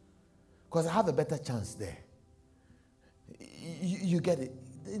 Because I have a better chance there. You get it?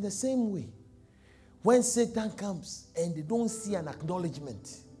 In the same way, when Satan comes and they don't see an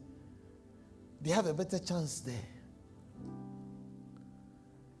acknowledgement, they have a better chance there.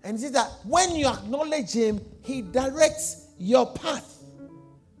 And see that when you acknowledge him, he directs your path.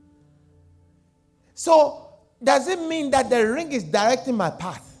 So, does it mean that the ring is directing my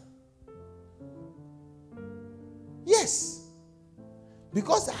path? Yes.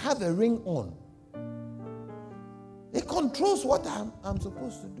 Because I have a ring on. It controls what I'm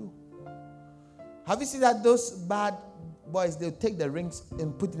supposed to do. Have you seen that those bad boys, they'll take the rings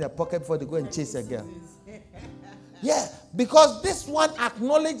and put in their pocket before they go and chase a girl? Yeah, because this one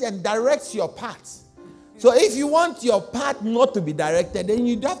acknowledges and directs your path. So if you want your path not to be directed, then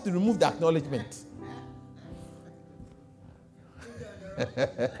you have to remove the acknowledgement.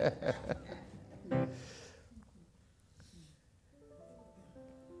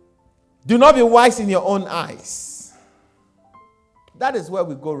 Do not be wise in your own eyes. That is where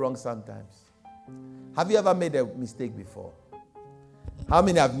we go wrong sometimes. Have you ever made a mistake before? How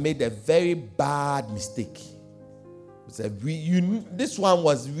many have made a very bad mistake? This one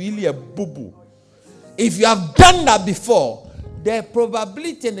was really a boo-boo. If you have done that before, the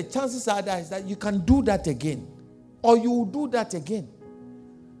probability and the chances are that you can do that again. Or you will do that again.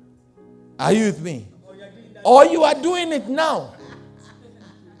 Are you with me? Or you are doing it now.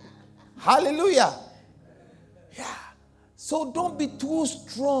 Hallelujah. Yeah. So don't be too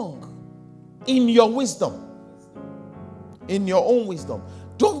strong in your wisdom. In your own wisdom.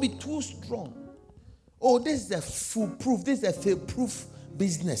 Don't be too strong. Oh, this is a foolproof, this is a fail-proof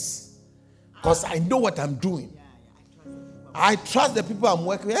business. Because I know what I'm doing. I trust the people I'm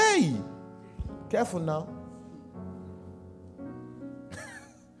working with. Hey, careful now.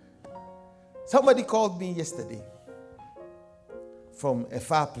 Somebody called me yesterday from a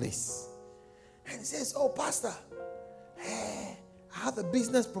far place. And he says, oh, Pastor, hey, I have a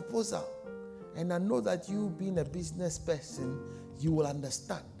business proposal. And I know that you being a business person, you will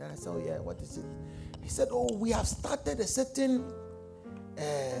understand. And I said, oh yeah, what is it? He said, oh, we have started a certain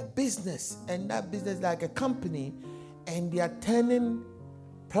business. And that business is like a company. And they are turning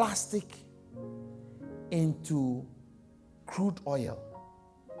plastic into crude oil.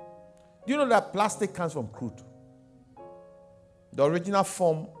 Do you know that plastic comes from crude? The original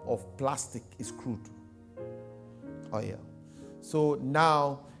form of plastic is crude oil. So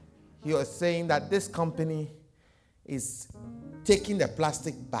now he was saying that this company is taking the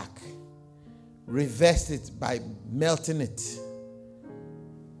plastic back, reverse it by melting it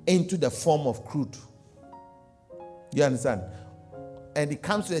into the form of crude. You understand? And it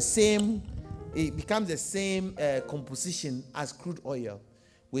comes to the same, it becomes the same composition as crude oil,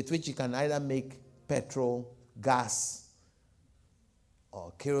 with which you can either make petrol, gas,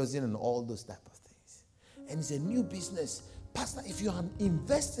 or kerosene and all those type of things. And it's a new business. Pastor, if you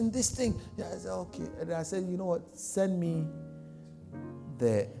invest in this thing, yeah, I said, okay. And I said, you know what? Send me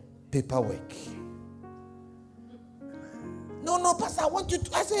the paperwork. No, Pastor, I want you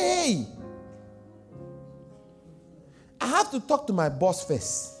to. I said, hey, I have to talk to my boss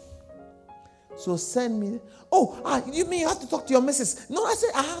first. So send me. Oh, you mean you have to talk to your missus? No, I said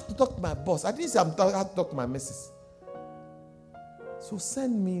I have to talk to my boss. I didn't say I have to talk to my missus. So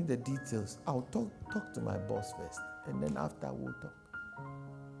send me the details. I'll talk to my boss first. And then after we'll talk.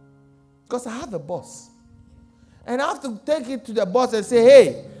 Because I have a boss. And I have to take it to the boss and say,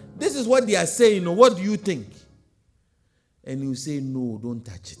 hey, this is what they are saying. What do you think? And you say, no, don't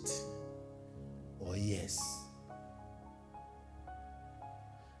touch it. Or yes.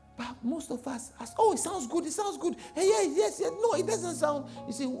 But most of us ask, oh, it sounds good. Hey, yes. No, it doesn't sound.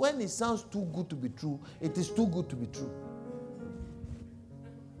 You see, when it sounds too good to be true, it is too good to be true.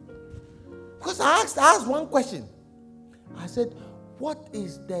 Because I asked one question. I said, what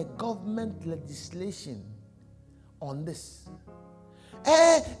is the government legislation on this?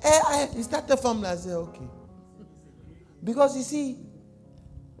 Is that the family? I said, okay. Because you see,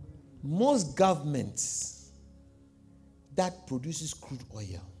 most governments that produces crude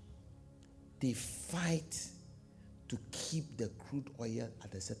oil, they fight to keep the crude oil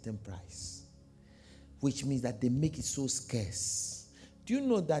at a certain price, which means that they make it so scarce. Do you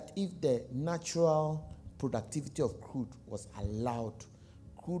know that if the natural productivity of crude was allowed,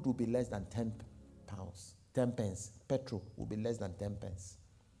 crude would be less than 10 pounds, 10 pence. Petrol would be less than 10 pence.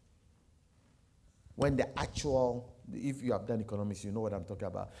 When the actual, if you have done economics, you know what I'm talking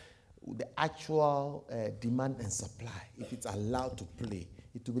about. The actual demand and supply, if it's allowed to play,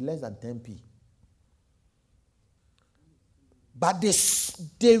 it will be less than 10p. But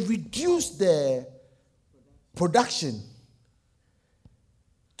they reduce the production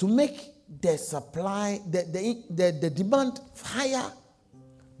to make the supply, the demand higher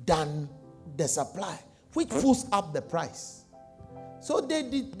than the supply, which pulls up the price. So they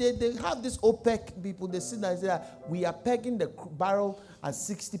have this OPEC people, they sit there and say, we are pegging the barrel at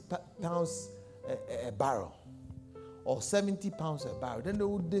 60 pounds a barrel. Or 70 pounds a barrel. Then they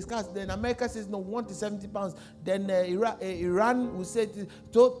will discuss. Then America says, no, we want to 70 pounds. Then Iran will say,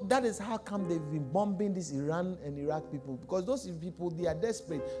 so that is how come they've been bombing these Iran and Iraq people. Because those people, they are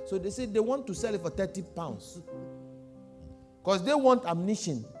desperate. So they say they want to sell it for 30 pounds. Because they want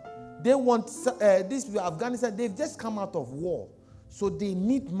ammunition. They want, this Afghanistan, they've just come out of war. So they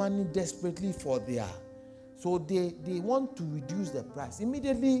need money desperately for their. So they want to reduce the price.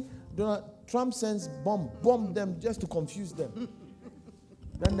 Immediately, Trump sends bomb them just to confuse them.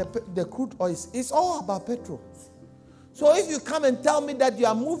 Then the crude oil is all about petrol. So if you come and tell me that you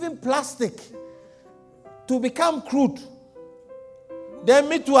are moving plastic to become crude, then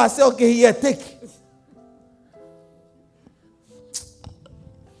me too, I say, okay, here, take.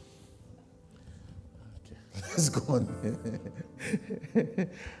 Okay, let's go on.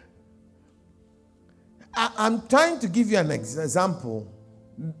 I'm trying to give you an example.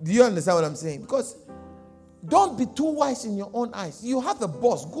 Do you understand what I'm saying? Because don't be too wise in your own eyes. You have a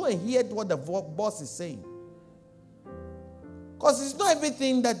boss. Go and hear what the boss is saying. Because it's not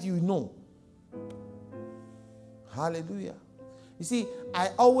everything that you know. Hallelujah. You see, I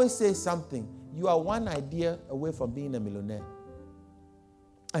always say something. You are one idea away from being a millionaire.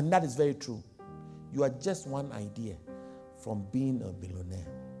 And that is very true. You are just one idea from being a billionaire.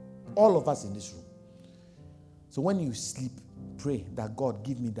 All of us in this room. So when you sleep, pray that God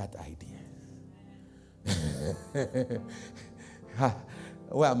give me that idea.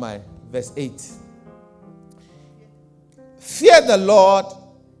 Where am I? Verse 8. Fear the Lord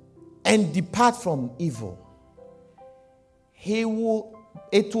and depart from evil. It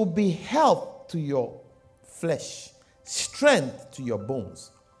will be health to your flesh, strength to your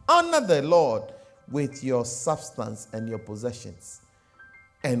bones. Honor the Lord with your substance and your possessions,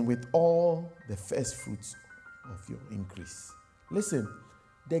 and with all the first fruits of your increase. Listen,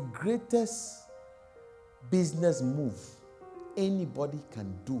 the greatest business move anybody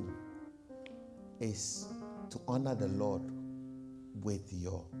can do is to honor the Lord with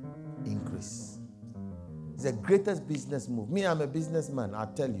your increase. It's the greatest business move. Me, I'm a businessman,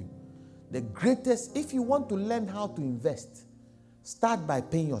 I'll tell you. The greatest, if you want to learn how to invest, start by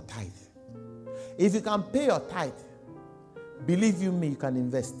paying your tithe. If you can pay your tithe, believe you me, you can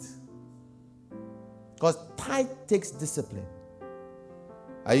invest. Because tithe takes discipline.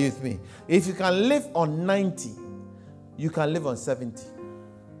 Are you with me? If you can live on 90, you can live on 70.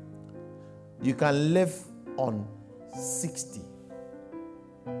 You can live on 60.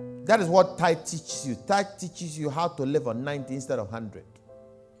 That is what tithe teaches you. Tithe teaches you how to live on 90 instead of 100.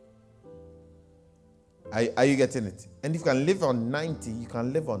 Are you getting it? And if you can live on 90, you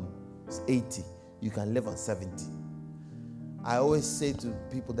can live on 80. You can live on 70. I always say to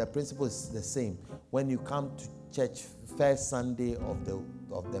people, the principle is the same. When you come to church first Sunday of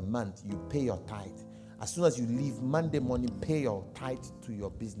the month, you pay your tithe. As soon as you leave Monday morning, pay your tithe to your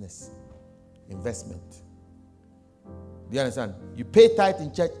business investment. Do you understand? You pay tithe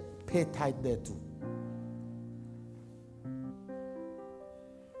in church, pay tithe there too.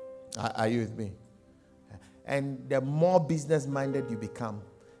 Are you with me? And the more business-minded you become,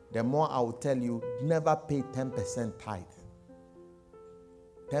 the more I will tell you, never pay 10% tithe.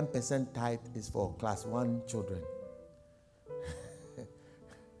 10% tithe is for class 1 children.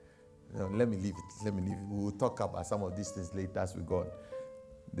 No, let me leave it. We will talk about some of these things later as we go on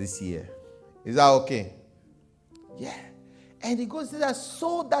this year. Is that okay? Yeah. And he goes to that,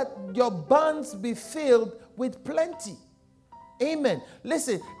 so that your barns be filled with plenty. Amen.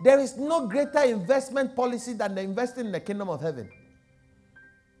 Listen, there is no greater investment policy than the investing in the kingdom of heaven.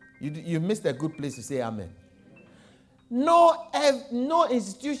 You missed a good place to say amen. No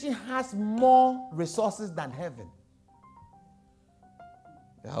institution has more resources than heaven.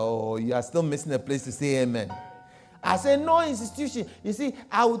 Oh, you are still missing a place to say amen. I say no institution. You see,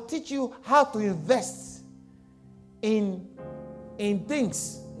 I will teach you how to invest in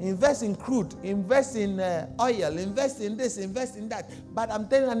things. Invest in crude, invest in oil, invest in this, invest in that. But I'm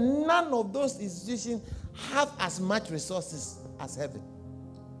telling you, none of those institutions have as much resources as heaven.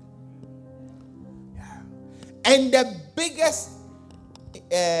 Yeah. And the biggest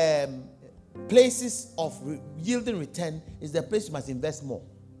places of yielding return is the place you must invest more.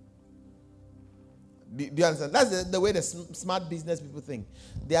 Do you understand? That's the way the smart business people think.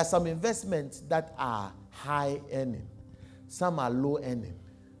 There are some investments that are high earning. Some are low earning.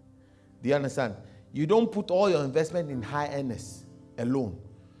 Do you understand? You don't put all your investment in high earners alone.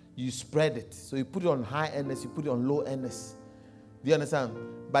 You spread it. So you put it on high earners, you put it on low earners. Do you understand?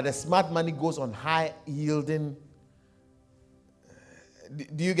 But the smart money goes on high yielding.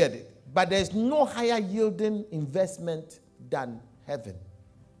 Do you get it? But there's no higher yielding investment than heaven.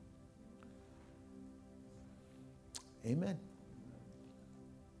 Amen.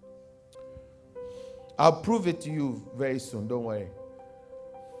 I'll prove it to you very soon. Don't worry.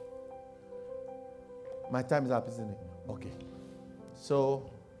 My time is up, isn't it? Okay.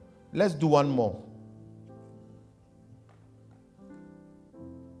 So, let's do one more.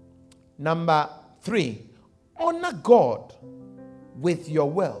 Number 3. Honor God with your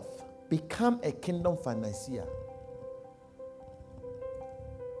wealth. Become a kingdom financier.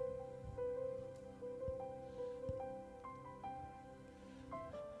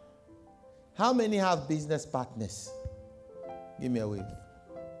 How many have business partners? Give me a wave.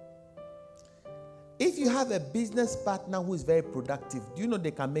 If you have a business partner who is very productive, do you know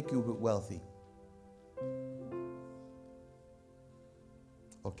they can make you wealthy?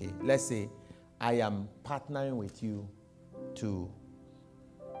 Okay, let's say I am partnering with you to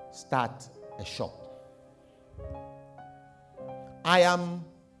start a shop. I am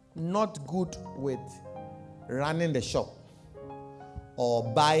not good with running the shop or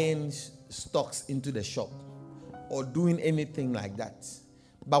buying stocks into the shop or doing anything like that.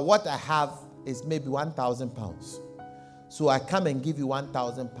 But what I have is maybe 1,000 pounds. So I come and give you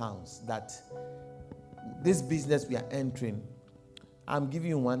 1,000 pounds that this business we are entering, I'm giving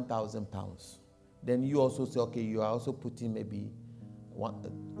you 1,000 pounds. then you also say, okay, you are also putting maybe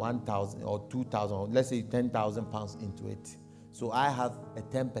 1,000 or 2,000, or let's say 10,000 pounds into it. So I have a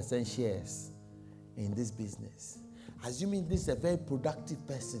 10% shares in this business. Assuming this is a very productive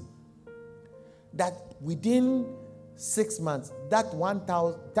person, that within 6 months, that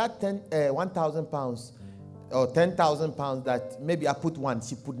 1,000 pounds or 10,000 pounds that maybe I put 1,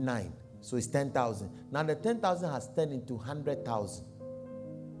 she put 9. So it's 10,000. Now the 10,000 has turned into 100,000.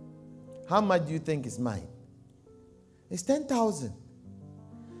 How much do you think is mine? It's 10,000.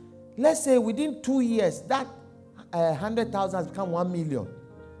 Let's say within 2 years, that 100,000 has become 1 million.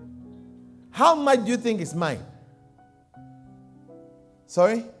 How much do you think is mine?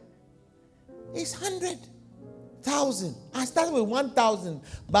 Sorry? It's 100,000. I started with 1,000,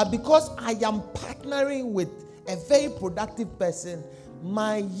 but because I am partnering with a very productive person,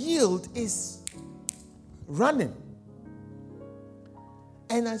 my yield is running.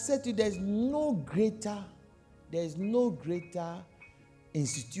 And I said to you, there's no greater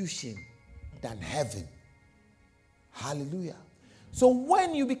institution than heaven. Hallelujah. So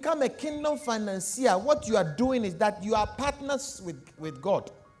when you become a kingdom financier, what you are doing is that you are partners with God.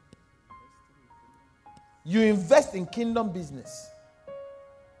 You invest in kingdom business.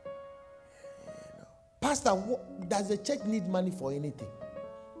 Pastor, does the church need money for anything?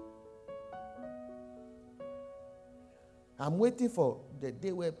 I'm waiting for the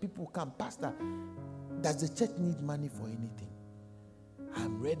day where people come. Pastor, does the church need money for anything?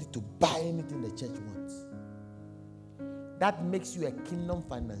 I'm ready to buy anything the church wants. That makes you a kingdom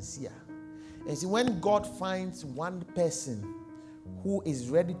financier. And see, when God finds one person who is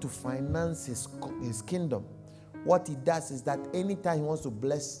ready to finance his kingdom, what he does is that anytime he wants to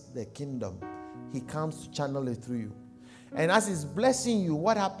bless the kingdom, he comes to channel it through you. And as he's blessing you,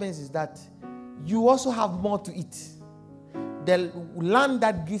 what happens is that you also have more to eat. The land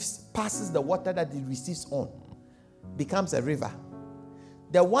that passes the water that it receives on becomes a river.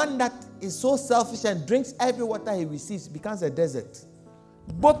 The one that is so selfish and drinks every water he receives becomes a desert.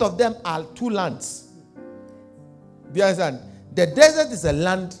 Both of them are two lands. Do you understand? The desert is a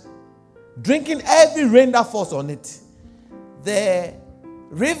land drinking every rain that falls on it. The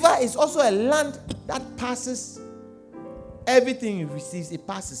river is also a land that passes everything it receives. It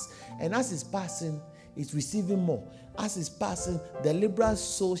passes. And as it's passing, it's receiving more. As it's passing, the liberal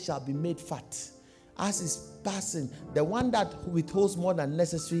soul shall be made fat. As it's passing, the one that withholds more than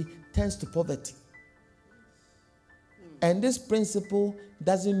necessary tends to poverty. And this principle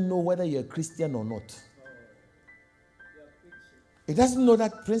doesn't know whether you're a Christian or not. It doesn't know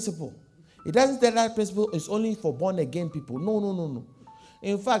that principle. It doesn't say that principle is only for born again people. No.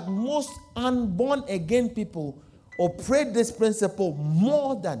 In fact, most unborn again people operate this principle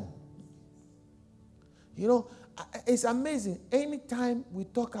more than. You know, it's amazing. Anytime we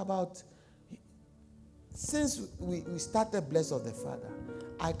talk about, since we started Bless of the Father,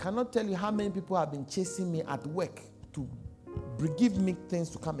 I cannot tell you how many people have been chasing me at work to give me things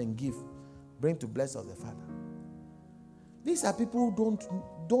to come and bring to Bless of the Father. These are people who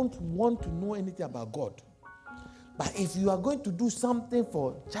don't want to know anything about God. But if you are going to do something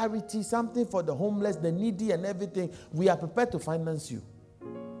for charity, something for the homeless, the needy and everything, we are prepared to finance you.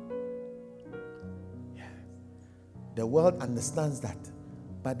 Yeah. The world understands that,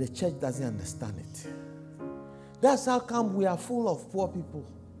 but the church doesn't understand it. That's how come we are full of poor people,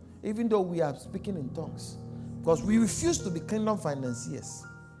 even though we are speaking in tongues. Because we refuse to be kingdom financiers.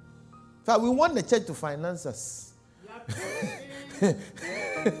 In fact, we want the church to finance us.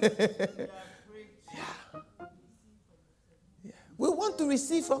 Yeah. We want to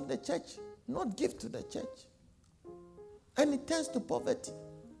receive from the church, not give to the church. And it tends to poverty.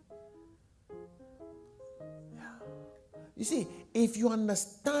 Yeah. You see, if you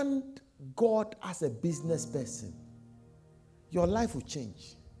understand God as a business person, your life will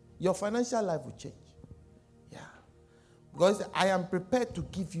change. Your financial life will change. Yeah. Because I am prepared to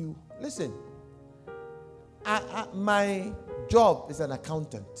give you, listen, my job is an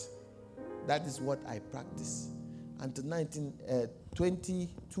accountant. That is what I practice. Until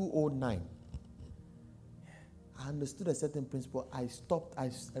 2009. I understood a certain principle. I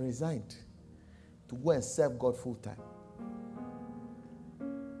resigned to go and serve God full time. Yeah.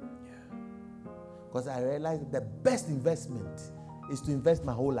 Because I realized the best investment is to invest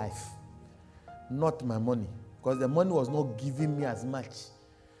my whole life, not my money. Because the money was not giving me as much.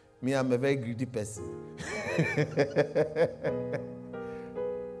 Me, I'm a very greedy person.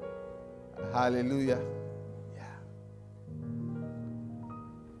 Hallelujah.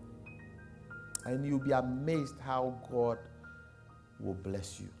 And you'll be amazed how God will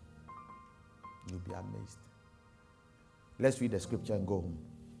bless you. You'll be amazed. Let's read the scripture and go home.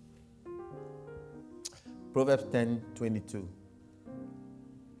 Proverbs 10:22.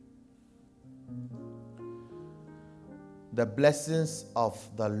 The blessings of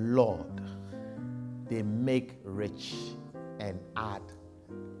the Lord, they make rich and add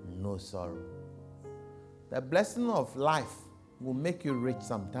no sorrow. The blessing of life will make you rich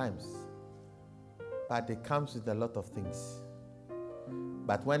sometimes, but it comes with a lot of things.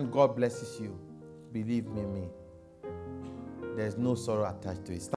 But when God blesses you, believe me, there's no sorrow attached to it.